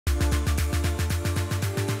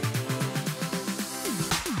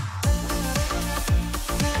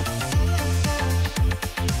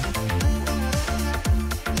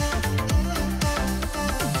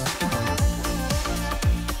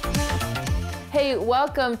Hey,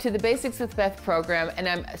 welcome to the Basics with Beth program, and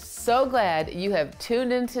I'm so glad you have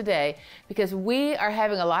tuned in today because we are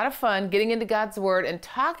having a lot of fun getting into God's Word and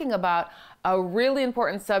talking about a really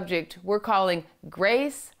important subject we're calling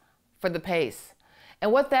grace for the pace.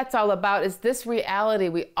 And what that's all about is this reality: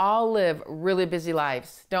 we all live really busy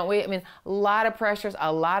lives, don't we? I mean, a lot of pressures,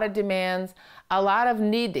 a lot of demands, a lot of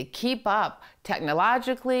need to keep up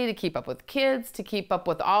technologically, to keep up with kids, to keep up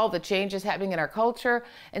with all the changes happening in our culture.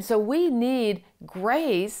 And so we need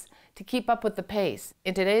grace to keep up with the pace.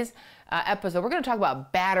 In today's episode, we're going to talk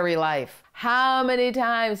about battery life. How many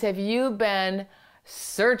times have you been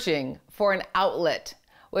searching for an outlet?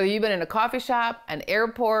 Whether you've been in a coffee shop, an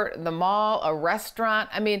airport, the mall, a restaurant.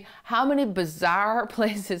 I mean, how many bizarre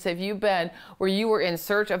places have you been where you were in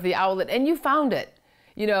search of the outlet and you found it?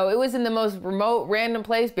 You know, it was in the most remote, random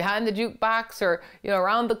place behind the jukebox or,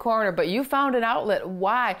 around the corner, but you found an outlet.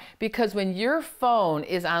 Why? Because when your phone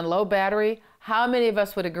is on low battery, how many of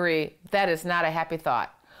us would agree that is not a happy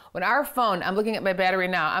thought? When our phone, I'm looking at my battery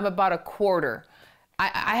now, I'm about a quarter.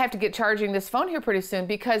 I have to get charging this phone here pretty soon,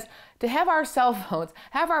 because to have our cell phones,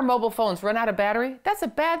 have our mobile phones run out of battery, that's a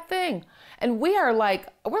bad thing. And we're like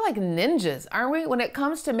ninjas, aren't we? When it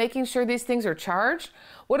comes to making sure these things are charged,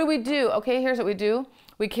 what do? Okay, here's what we do.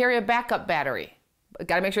 We carry a backup battery.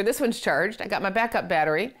 Got to make sure this one's charged. I got my backup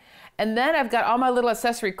battery. And then I've got all my little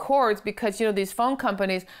accessory cords because, these phone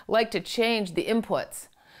companies like to change the inputs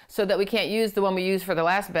so that we can't use the one we used for the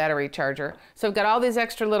last battery charger. So I've got all these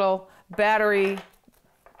extra little battery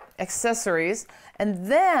accessories, and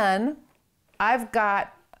then I've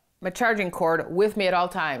got my charging cord with me at all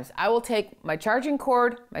times. I will take my charging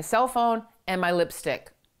cord, my cell phone, and my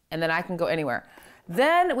lipstick, and then I can go anywhere.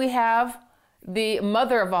 Then we have the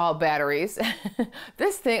mother of all batteries.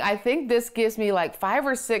 This thing, I think this gives me like 5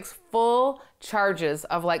 or 6 full charges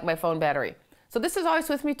of like my phone battery. So this is always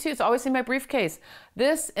with me too. It's always in my briefcase.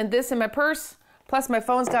 This and this in my purse. Plus my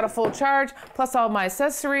phone's got a full charge, plus all my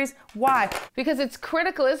accessories. Why? Because it's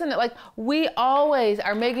critical, isn't it? Like, we always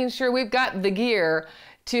are making sure we've got the gear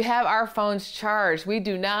to have our phones charged. We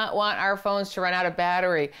do not want our phones to run out of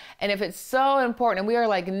battery. And if it's so important, and we are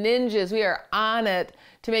like ninjas, we are on it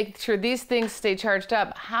to make sure these things stay charged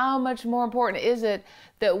up, how much more important is it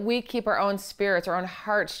that we keep our own spirits, our own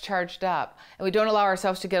hearts charged up, and we don't allow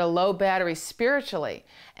ourselves to get a low battery spiritually?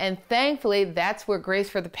 And thankfully, that's where grace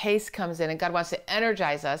for the pace comes in, and God wants to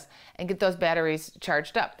energize us and get those batteries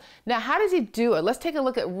charged up. Now, how does he do it? Let's take a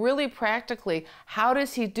look at really practically, how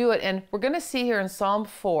does he do it? And we're going to see here in Psalm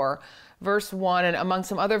 4, verse 1, and among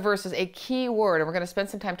some other verses, a key word, and we're going to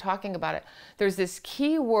spend some time talking about it. There's this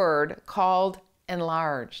key word called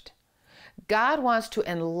enlarged. God wants to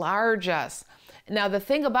enlarge us. Now, the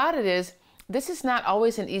thing about it is, this is not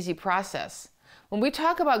always an easy process. When we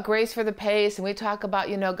talk about grace for the pace and we talk about,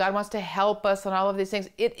 God wants to help us and all of these things,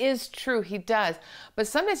 it is true, he does. But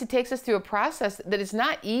sometimes he takes us through a process that is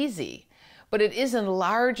not easy, but it is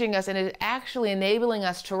enlarging us, and it is actually enabling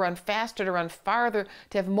us to run faster, to run farther,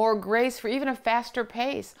 to have more grace for even a faster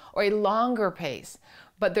pace or a longer pace.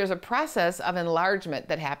 But there's a process of enlargement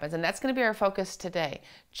that happens, and that's going to be our focus today.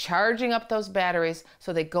 Charging up those batteries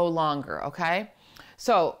so they go longer, okay?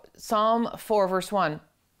 So Psalm 4, verse 1,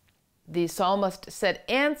 the psalmist said,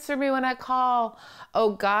 "Answer me when I call,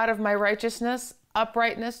 O God of my righteousness,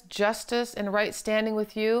 uprightness, justice, and right standing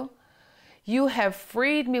with you. You have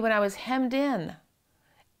freed me when I was hemmed in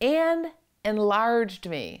and enlarged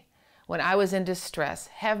me when I was in distress.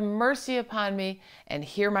 Have mercy upon me and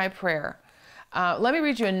hear my prayer." Let me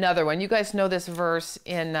read you another one. You guys know this verse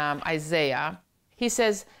in Isaiah. He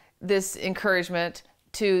says this encouragement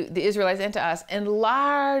to the Israelites and to us: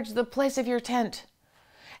 "Enlarge the place of your tent,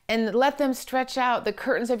 and let them stretch out the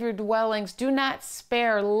curtains of your dwellings. Do not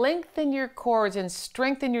spare. Lengthen your cords and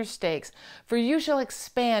strengthen your stakes. For you shall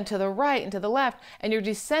expand to the right and to the left, and your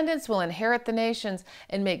descendants will inherit the nations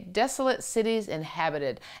and make desolate cities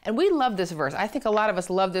inhabited." And we love this verse. I think a lot of us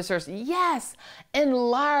love this verse. Yes,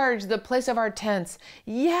 enlarge the place of our tents.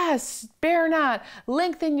 Yes, spare not.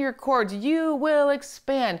 Lengthen your cords. You will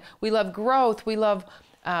expand. We love growth. We love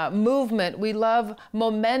movement. We love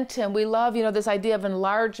momentum. We love, this idea of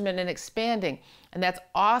enlargement and expanding. And that's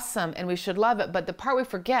awesome, and we should love it. But the part we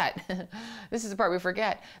forget, this is the part we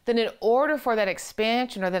forget, that in order for that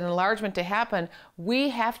expansion or that enlargement to happen, we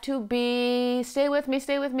have to be, stay with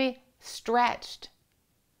me, stretched.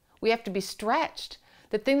 We have to be stretched.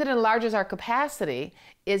 The thing that enlarges our capacity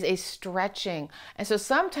is a stretching. And so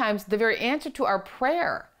sometimes the very answer to our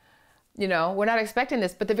prayer, we're not expecting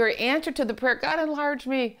this, but the very answer to the prayer, "God, enlarge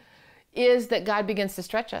me," is that God begins to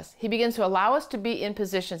stretch us. He begins to allow us to be in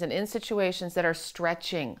positions and in situations that are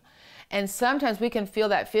stretching. And sometimes we can feel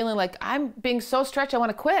that feeling like I'm being so stretched, I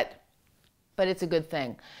want to quit. But it's a good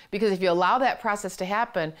thing, because if you allow that process to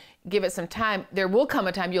happen, give it some time, there will come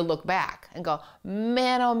a time you'll look back and go,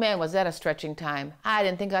 man, oh man, was that a stretching time? I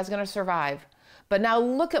didn't think I was going to survive. But now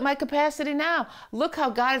look at my capacity now. Look how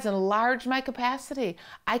God has enlarged my capacity.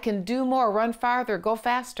 I can do more, run farther, go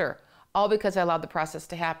faster, all because I allowed the process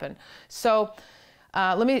to happen. So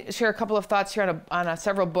let me share a couple of thoughts here on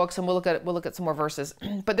several books, and we'll look at some more verses.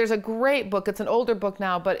 But there's a great book. It's an older book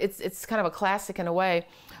now, but it's kind of a classic in a way,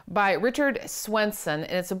 by Richard Swenson,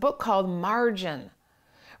 and it's a book called Margin: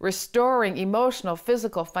 Restoring Emotional,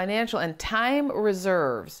 Physical, Financial, and Time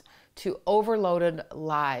Reserves to Overloaded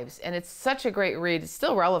Lives. And it's such a great read. It's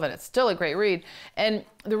still relevant. It's still a great read. And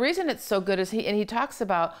the reason it's so good is he talks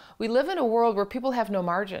about, we live in a world where people have no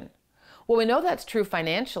margin. Well, we know that's true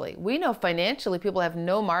financially. We know financially people have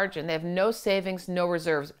no margin. They have no savings, no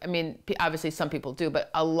reserves. I mean, obviously some people do, but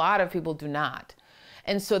a lot of people do not.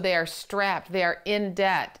 And so they are strapped. They are in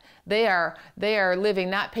debt. They are living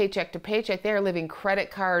not paycheck to paycheck. They are living credit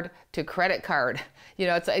card to credit card. You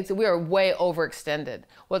know, we are way overextended.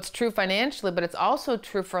 Well, it's true financially, but it's also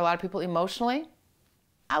true for a lot of people emotionally.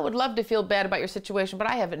 I would love to feel bad about your situation, but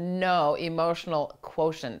I have no emotional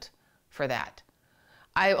quotient for that.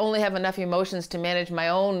 I only have enough emotions to manage my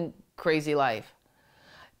own crazy life.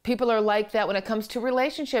 People are like that when it comes to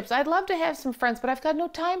relationships. I'd love to have some friends, but I've got no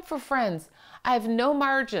time for friends. I have no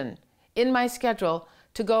margin in my schedule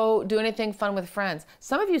to go do anything fun with friends.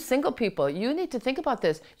 Some of you single people, you need to think about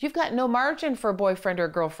this. You've got no margin for a boyfriend or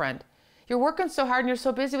a girlfriend. You're working so hard and you're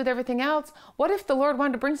so busy with everything else. What if the Lord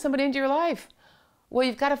wanted to bring somebody into your life? Well,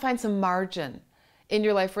 you've got to find some margin in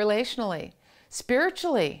your life relationally,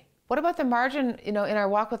 spiritually. What about the margin, in our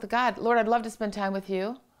walk with God? Lord, I'd love to spend time with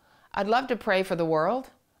you. I'd love to pray for the world.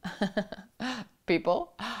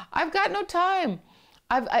 People, I've got no time.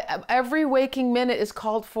 Every waking minute is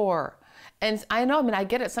called for. And I know, I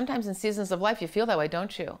get it. Sometimes in seasons of life, you feel that way,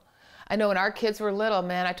 don't you? I know when our kids were little,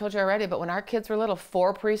 man, I told you already, but when our kids were little,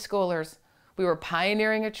 4 preschoolers, we were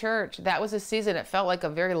pioneering a church. That was a season. It felt like a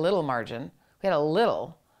very little margin. We had a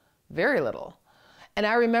little, very little. And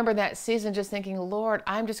I remember that season just thinking, Lord,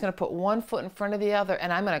 I'm just going to put one foot in front of the other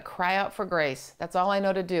and I'm going to cry out for grace. That's all I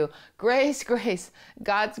know to do. Grace, grace,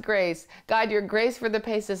 God's grace. God, your grace for the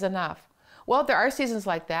pace is enough. Well, there are seasons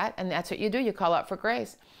like that, and that's what you do. You call out for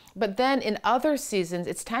grace. But then in other seasons,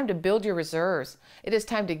 it's time to build your reserves. It is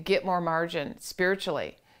time to get more margin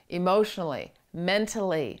spiritually, emotionally,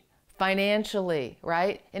 mentally, financially,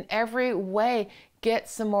 right? In every way, get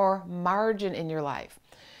some more margin in your life.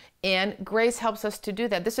 And grace helps us to do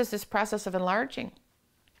that. This is this process of enlarging.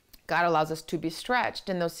 God allows us to be stretched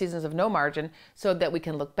in those seasons of no margin so that we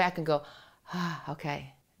can look back and go,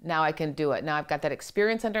 okay, now I can do it. Now I've got that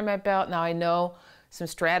experience under my belt. Now I know some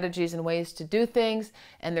strategies and ways to do things,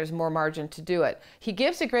 and there's more margin to do it. He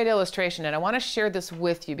gives a great illustration, and I want to share this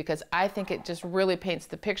with you because I think it just really paints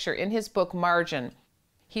the picture. In his book, Margin,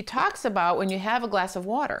 he talks about when you have a glass of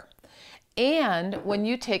water and when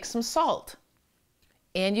you take some salt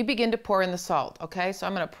and you begin to pour in the salt, okay? So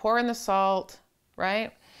I'm going to pour in the salt,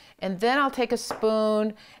 right? And then I'll take a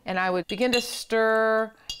spoon and I would begin to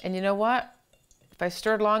stir, and you know what? If I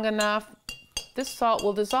stirred long enough, this salt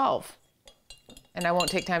will dissolve. And I won't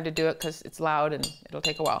take time to do it because it's loud and it'll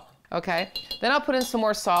take a while. Okay, then I'll put in some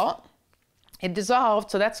more salt. It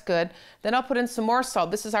dissolved, so that's good. Then I'll put in some more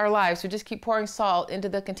salt. This is our lives. We just keep pouring salt into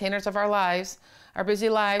the containers of our lives, our busy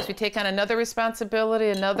lives. We take on another responsibility,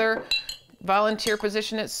 another volunteer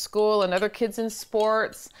position at school, another kids in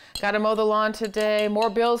sports, got to mow the lawn today, more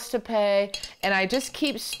bills to pay. And I just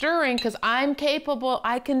keep stirring because I'm capable.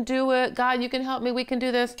 I can do it. God, you can help me. We can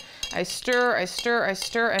do this. I stir, I stir, I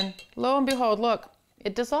stir, and lo and behold, look,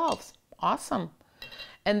 it dissolves. Awesome.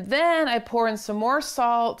 And then I pour in some more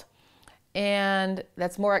salt, and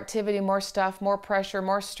that's more activity, more stuff, more pressure,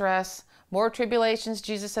 more stress, more tribulations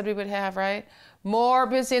Jesus said we would have, right? More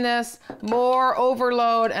busyness, more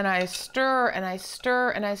overload, and I stir and I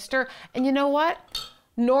stir and I stir. And you know what?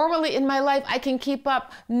 Normally in my life, I can keep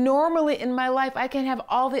up. Normally in my life, I can have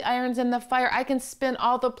all the irons in the fire. I can spin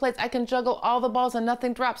all the plates. I can juggle all the balls and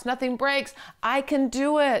nothing drops, nothing breaks. I can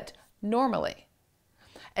do it normally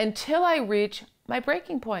until I reach my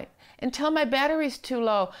breaking point, until my battery's too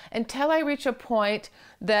low, until I reach a point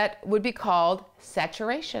that would be called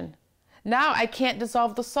saturation. Now I can't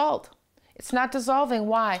dissolve the salt. It's not dissolving.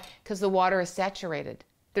 Why? Because the water is saturated.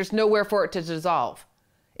 There's nowhere for it to dissolve.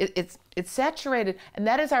 It's saturated, and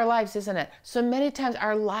that is our lives, isn't it? So many times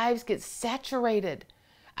our lives get saturated.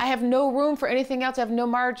 I have no room for anything else. I have no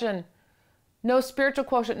margin, no spiritual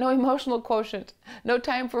quotient, no emotional quotient, no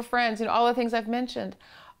time for friends, all the things I've mentioned.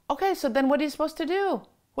 Okay, so then what are you supposed to do?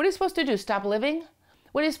 What are you supposed to do? Stop living?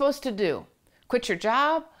 What are you supposed to do? Quit your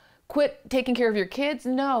job? Quit taking care of your kids?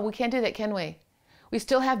 No, we can't do that, can we? We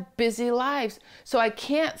still have busy lives. So I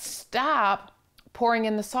can't stop pouring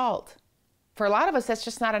in the salt. For a lot of us, that's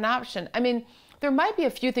just not an option. I mean, there might be a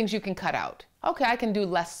few things you can cut out. Okay, I can do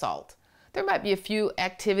less salt. There might be a few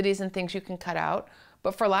activities and things you can cut out.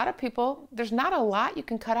 But for a lot of people, there's not a lot you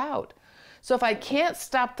can cut out. So if I can't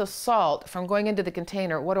stop the salt from going into the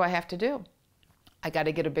container, what do I have to do? I got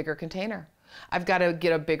to get a bigger container. I've got to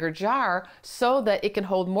get a bigger jar so that it can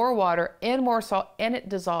hold more water and more salt and it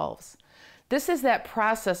dissolves. This is that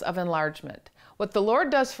process of enlargement. What the Lord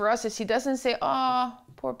does for us is he doesn't say, oh,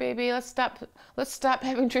 poor baby, let's stop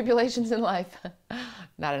having tribulations in life.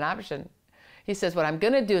 Not an option. He says, what I'm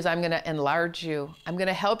going to do is I'm going to enlarge you. I'm going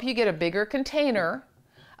to help you get a bigger container,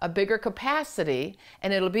 a bigger capacity,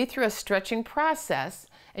 and it'll be through a stretching process.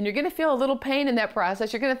 And you're going to feel a little pain in that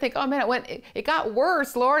process. You're going to think, oh man, it got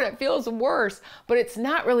worse, Lord, it feels worse. But it's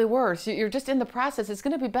not really worse. You're just in the process. It's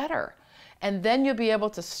going to be better. And then you'll be able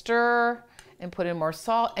to stir and put in more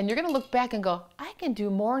salt. And you're going to look back and go, I can do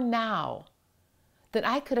more now than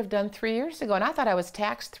I could have done 3 years ago. And I thought I was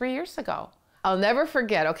taxed 3 years ago. I'll never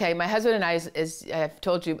forget, okay, my husband and I, as I've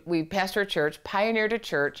told you, we pastored a church, pioneered a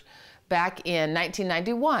church back in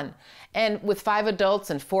 1991. And with 5 adults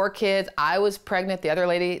and 4 kids, I was pregnant. The other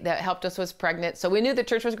lady that helped us was pregnant. So we knew the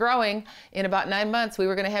church was growing. In about 9 months, we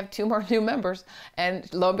were going to have 2 more new members.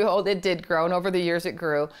 And lo and behold, it did grow. And over the years, it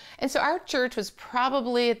grew. And so our church was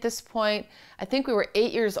probably at this point, I think we were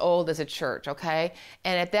 8 years old as a church, okay?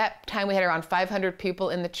 And at that time, we had around 500 people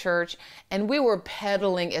in the church. And we were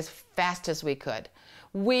pedaling as fast as we could.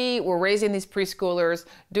 We were raising these preschoolers,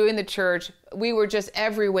 doing the church. We were just,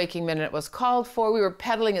 every waking minute was called for. We were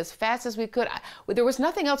pedaling as fast as we could. There was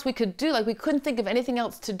nothing else we could do. Like, we couldn't think of anything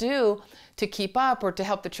else to do to keep up or to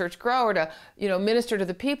help the church grow or to, minister to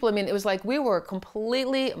the people. I mean, it was like we were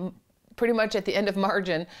completely, pretty much at the end of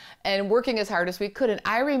margin and working as hard as we could. And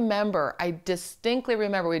I distinctly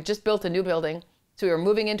remember, we had just built a new building. So we were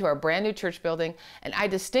moving into our brand new church building. And I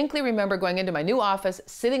distinctly remember going into my new office,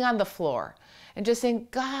 sitting on the floor and just saying,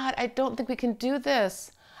 God, I don't think we can do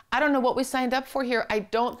this. I don't know what we signed up for here. I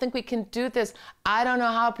don't think we can do this. I don't know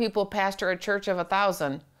how people pastor a church of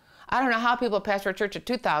 1,000. I don't know how people pastor a church of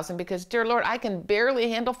 2,000 because, dear Lord, I can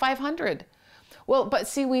barely handle 500. Well, but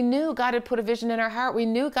see, we knew God had put a vision in our heart. We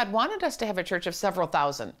knew God wanted us to have a church of several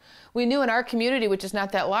thousand. We knew in our community, which is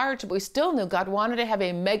not that large, but we still knew God wanted to have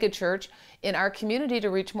a mega church in our community to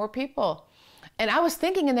reach more people. And I was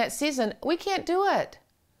thinking in that season, we can't do it.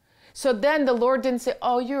 So then the Lord didn't say,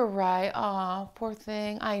 oh, you're right. Oh, poor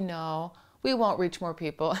thing. I know. We won't reach more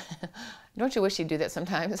people. Don't you wish he'd do that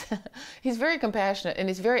sometimes? He's very compassionate and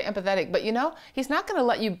he's very empathetic. But he's not going to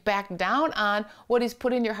let you back down on what he's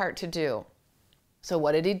put in your heart to do. So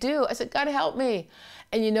what did he do? I said, God, help me.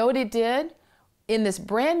 And you know what he did? In this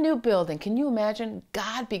brand new building, can you imagine?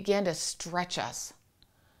 God began to stretch us.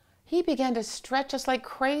 He began to stretch us like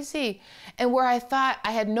crazy. And where I thought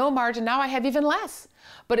I had no margin, now I have even less.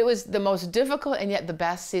 But it was the most difficult and yet the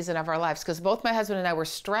best season of our lives because both my husband and I were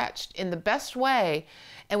stretched in the best way.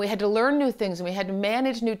 And we had to learn new things and we had to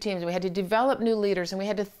manage new teams and we had to develop new leaders and we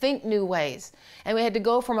had to think new ways. And we had to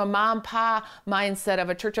go from a mom-pa mindset of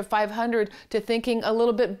a church of 500 to thinking a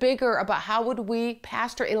little bit bigger about how would we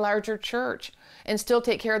pastor a larger church and still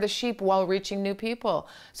take care of the sheep while reaching new people.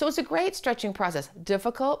 So it's a great stretching process.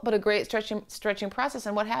 Difficult, but a great stretching process.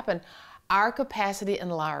 And what happened? Our capacity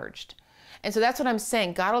enlarged. And so that's what I'm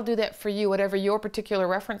saying. God will do that for you, whatever your particular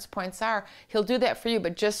reference points are. He'll do that for you,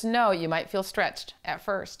 but just know you might feel stretched at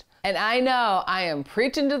first. And I know I am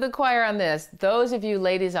preaching to the choir on this. Those of you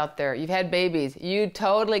ladies out there, you've had babies, you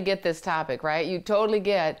totally get this topic, right? You totally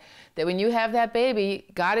get that when you have that baby,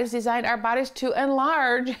 God has designed our bodies to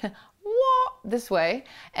enlarge this way.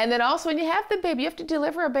 And then also when you have the baby, you have to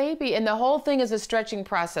deliver a baby. And the whole thing is a stretching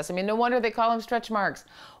process. I mean, no wonder they call them stretch marks.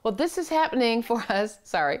 Well, this is happening for us.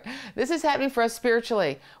 This is happening for us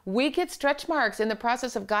spiritually. We get stretch marks in the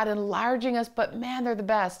process of God enlarging us, but man, they're the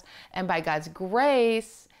best. And by God's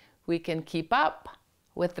grace, we can keep up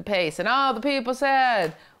with the pace. And all the people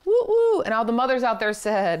said, woo woo. And all the mothers out there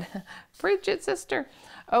said, preach it, sister.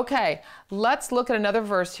 Okay, let's look at another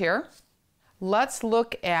verse here. Let's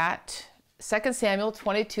look at 2 Samuel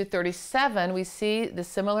 22:37. We see the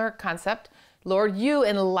similar concept. Lord, you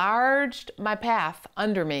enlarged my path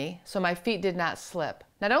under me, so my feet did not slip.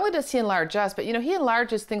 Not only does he enlarge us, but he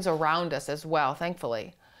enlarges things around us as well,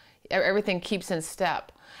 thankfully. Everything keeps in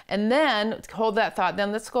step. And then, hold that thought,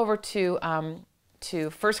 then let's go over to to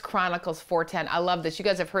 1 Chronicles 4:10. I love this. You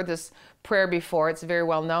guys have heard this prayer before. It's very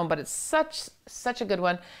well known, but it's such a good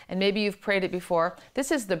one. And maybe you've prayed it before.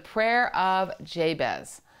 This is the prayer of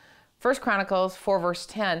Jabez. 1 Chronicles 4 verse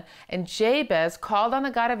 10. And Jabez called on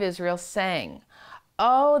the God of Israel, saying,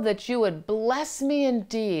 "Oh, that you would bless me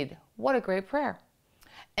indeed." What a great prayer.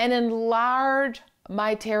 "And enlarge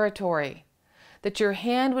my territory, that your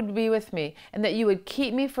hand would be with me, and that you would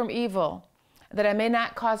keep me from evil, that I may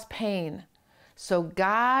not cause pain." So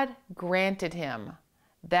God granted him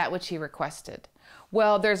that which he requested.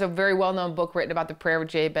 Well, there's a very well-known book written about the prayer of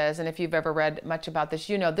Jabez, and if you've ever read much about this,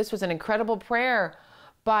 you know this was an incredible prayer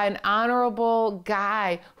by an honorable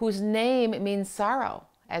guy whose name means sorrow,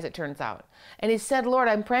 as it turns out. And he said, "Lord,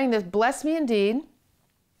 I'm praying this, bless me indeed,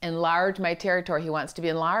 enlarge my territory." He wants to be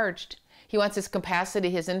enlarged. He wants his capacity,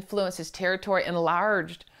 his influence, his territory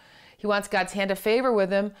enlarged. He wants God's hand of favor with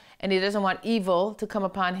him, and he doesn't want evil to come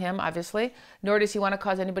upon him, obviously, nor does he want to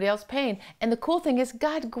cause anybody else pain. And the cool thing is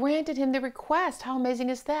God granted him the request. How amazing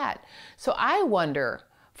is that? So I wonder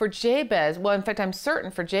for Jabez, well, in fact, I'm certain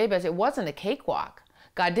for Jabez, it wasn't a cakewalk.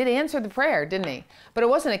 God did answer the prayer, didn't he? But it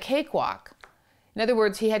wasn't a cakewalk. In other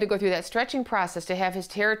words, he had to go through that stretching process to have his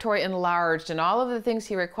territory enlarged and all of the things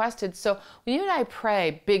he requested. So when you and I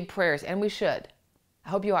pray big prayers, and we should, I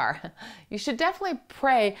hope you are, you should definitely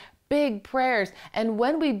pray big prayers. And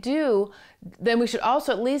when we do, then we should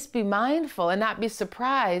also at least be mindful and not be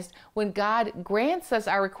surprised when God grants us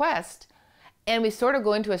our request. And we sort of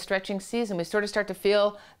go into a stretching season. We sort of start to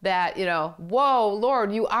feel that, whoa,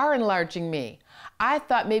 Lord, you are enlarging me. I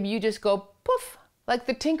thought maybe you just go poof, like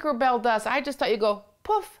the Tinkerbell does. I just thought you go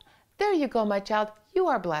poof. There you go, my child. You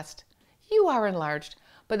are blessed. You are enlarged.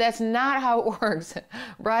 But that's not how it works,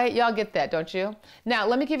 right? Y'all get that, don't you? Now,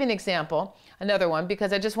 let me give you an example, another one,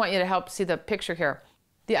 because I just want you to help see the picture here.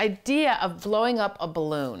 The idea of blowing up a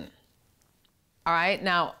balloon. All right,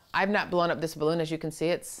 now, I've not blown up this balloon. As you can see,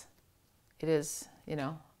 it is,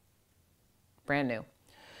 brand new.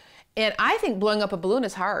 And I think blowing up a balloon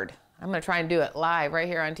is hard. I'm going to try and do it live right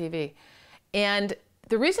here on TV. And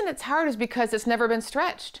the reason it's hard is because it's never been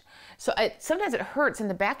stretched. So sometimes it hurts in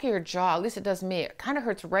the back of your jaw. At least it does me. It kind of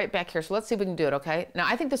hurts right back here. So let's see if we can do it, okay? Now,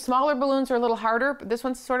 I think the smaller balloons are a little harder, but this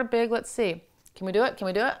one's sort of big. Let's see. Can we do it? Can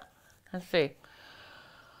we do it? Let's see.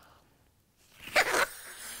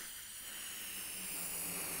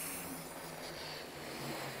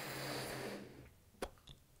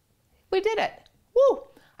 We did it. Woo!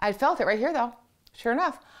 I felt it right here, though. Sure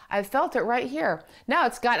enough, I felt it right here. Now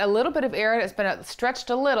it's got a little bit of air. It's been stretched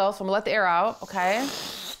a little, so I'm gonna let the air out, okay?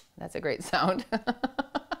 That's a great sound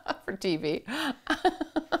for TV.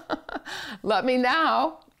 Let me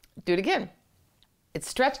now do it again. It's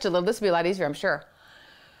stretched a little. This will be a lot easier, I'm sure.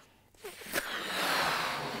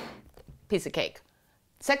 Piece of cake.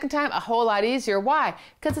 Second time, a whole lot easier. Why?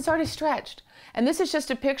 Because it's already stretched. And this is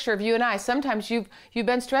just a picture of you and I. Sometimes you've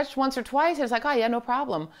been stretched once or twice, and it's like, oh yeah, no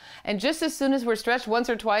problem. And just as soon as we're stretched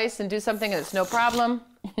once or twice and do something and it's no problem,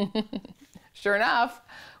 sure enough,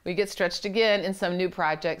 we get stretched again in some new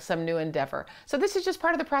project, some new endeavor. So this is just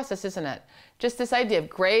part of the process, isn't it? Just this idea of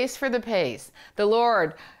grace for the pace. The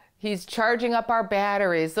Lord, He's charging up our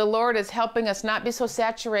batteries. The Lord is helping us not be so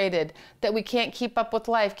saturated that we can't keep up with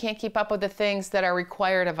life, can't keep up with the things that are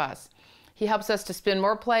required of us. He helps us to spin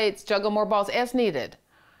more plates, juggle more balls as needed.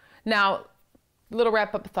 Now, little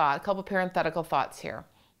wrap-up thought, a couple parenthetical thoughts here.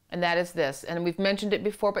 And that is this, and we've mentioned it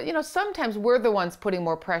before, but sometimes we're the ones putting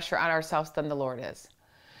more pressure on ourselves than the Lord is.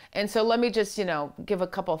 And so let me just, give a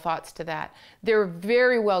couple thoughts to that. There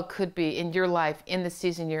very well could be in your life, in the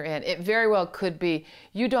season you're in, it very well could be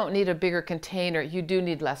you don't need a bigger container, you do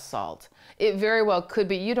need less salt. It very well could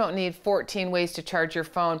be you don't need 14 ways to charge your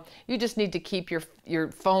phone, you just need to keep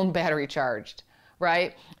your phone battery charged,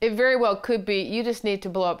 right? It very well could be you just need to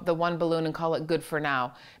blow up the one balloon and call it good for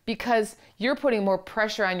now, because you're putting more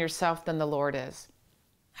pressure on yourself than the Lord is.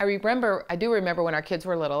 I do remember when our kids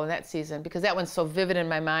were little in that season, because that one's so vivid in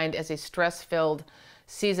my mind as a stress-filled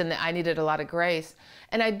season that I needed a lot of grace.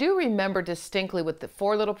 And I do remember distinctly with the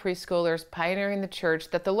 4 little preschoolers pioneering the church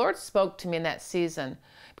that the Lord spoke to me in that season,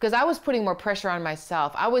 because I was putting more pressure on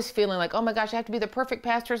myself. I was feeling like, oh my gosh, I have to be the perfect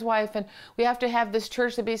pastor's wife, and we have to have this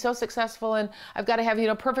church to be so successful, and I've got to have,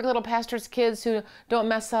 perfect little pastor's kids who don't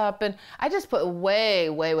mess up. And I just put way,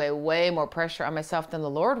 way, way, way more pressure on myself than the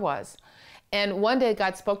Lord was. And one day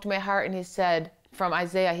God spoke to my heart, and He said, from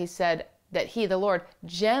Isaiah, He said that He, the Lord,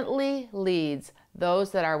 gently leads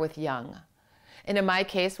those that are with young. And in my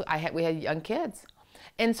case, we had young kids.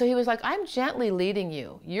 And so he was like, I'm gently leading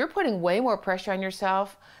you. You're putting way more pressure on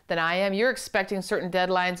yourself than I am. You're expecting certain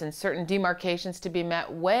deadlines and certain demarcations to be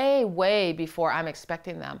met way, way before I'm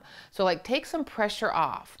expecting them. So like, take some pressure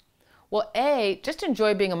off. Well, just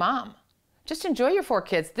enjoy being a mom. Just enjoy your 4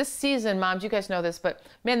 kids. This season, moms, you guys know this, but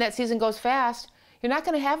man, that season goes fast. You're not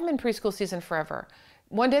going to have them in preschool season forever.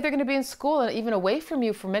 One day they're going to be in school and even away from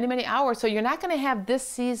you for many, many hours. So you're not going to have this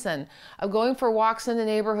season of going for walks in the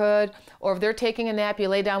neighborhood, or if they're taking a nap, you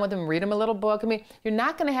lay down with them, read them a little book. I mean, you're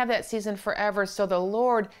not going to have that season forever. So the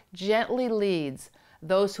Lord gently leads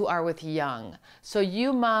those who are with young. So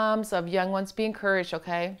you moms of young ones, be encouraged,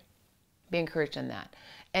 okay? Be encouraged in that.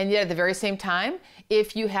 And yet at the very same time,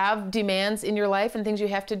 if you have demands in your life and things you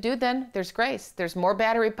have to do, then there's grace. There's more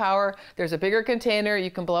battery power. There's a bigger container.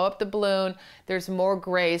 You can blow up the balloon. There's more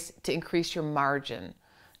grace to increase your margin.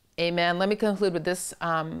 Amen. Let me conclude with this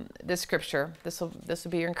this scripture. This will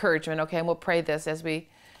be your encouragement, okay? And we'll pray this as we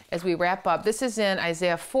wrap up. This is in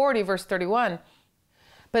Isaiah 40, verse 31.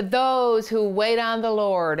 But those who wait on the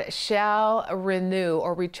Lord shall renew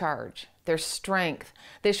or recharge their strength.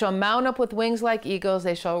 They shall mount up with wings like eagles.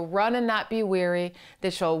 They shall run and not be weary.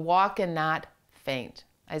 They shall walk and not faint.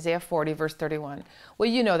 Isaiah 40, verse 31. Well,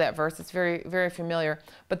 you know that verse. It's very, very familiar.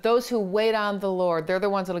 But those who wait on the Lord, they're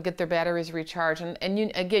the ones that will get their batteries recharged. And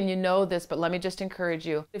you, again, you know this, but let me just encourage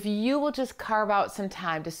you. If you will just carve out some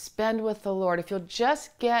time to spend with the Lord, if you'll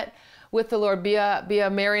just get with the Lord, be a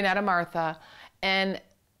Mary, not a Martha, and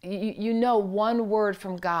you know one word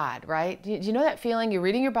from God, right? Do you know that feeling? You're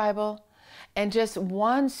reading your Bible, and just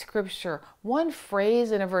one scripture, one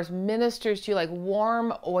phrase in a verse ministers to you like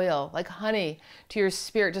warm oil, like honey to your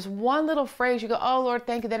spirit. Just one little phrase, you go, oh Lord,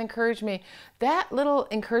 thank you, that encouraged me. That little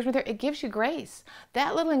encouragement there, it gives you grace.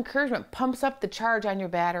 That little encouragement pumps up the charge on your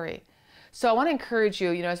battery. So I want to encourage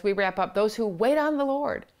you, as we wrap up, those who wait on the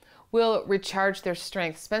Lord will recharge their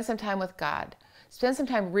strength. Spend some time with God. Spend some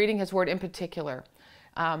time reading His Word in particular.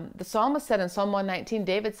 The psalmist said in Psalm 119,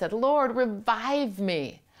 David said, Lord, revive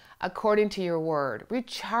me according to your word.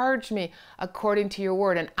 Recharge me according to your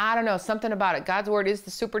word. And I don't know, something about it. God's word is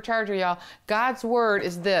the supercharger, y'all. God's word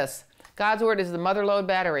is this. God's word is the mother load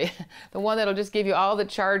battery, the one that'll just give you all the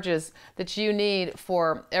charges that you need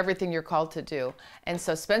for everything you're called to do. And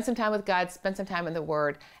so spend some time with God, spend some time in the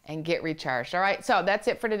word, and get recharged. All right, so that's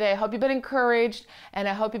it for today. I hope you've been encouraged, and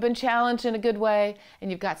I hope you've been challenged in a good way,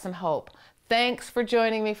 and you've got some hope. Thanks for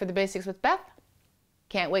joining me for The Basics with Beth.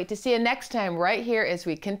 Can't wait to see you next time right here as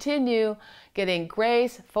we continue getting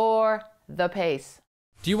grace for the pace.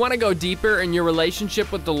 Do you want to go deeper in your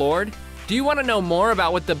relationship with the Lord? Do you want to know more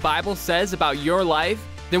about what the Bible says about your life?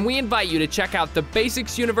 Then we invite you to check out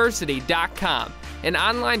thebasicsuniversity.com, an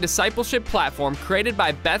online discipleship platform created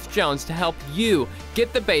by Beth Jones to help you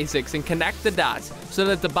get the basics and connect the dots so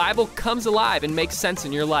that the Bible comes alive and makes sense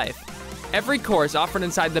in your life. Every course offered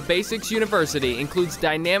inside the Basics University includes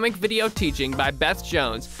dynamic video teaching by Beth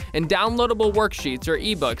Jones and downloadable worksheets or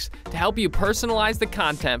ebooks to help you personalize the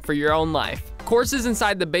content for your own life. Courses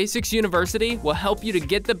inside the Basics University will help you to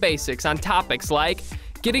get the basics on topics like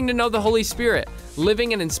getting to know the Holy Spirit,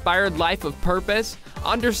 living an inspired life of purpose,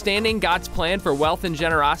 understanding God's plan for wealth and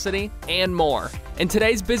generosity, and more. In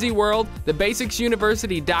today's busy world,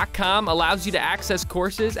 thebasicsuniversity.com allows you to access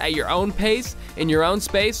courses at your own pace, in your own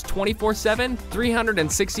space, 24/7,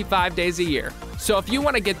 365 days a year. So if you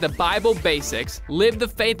want to get the Bible basics, live the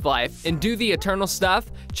faith life, and do the eternal stuff,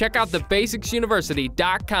 check out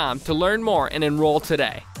thebasicsuniversity.com to learn more and enroll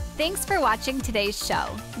today. Thanks for watching today's show.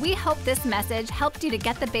 We hope this message helped you to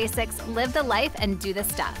get the basics, live the life, and do the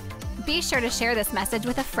stuff. Be sure to share this message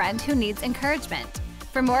with a friend who needs encouragement.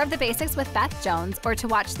 For more of The Basics with Beth Jones or to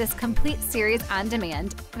watch this complete series on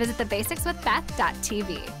demand, visit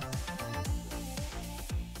thebasicswithbeth.tv.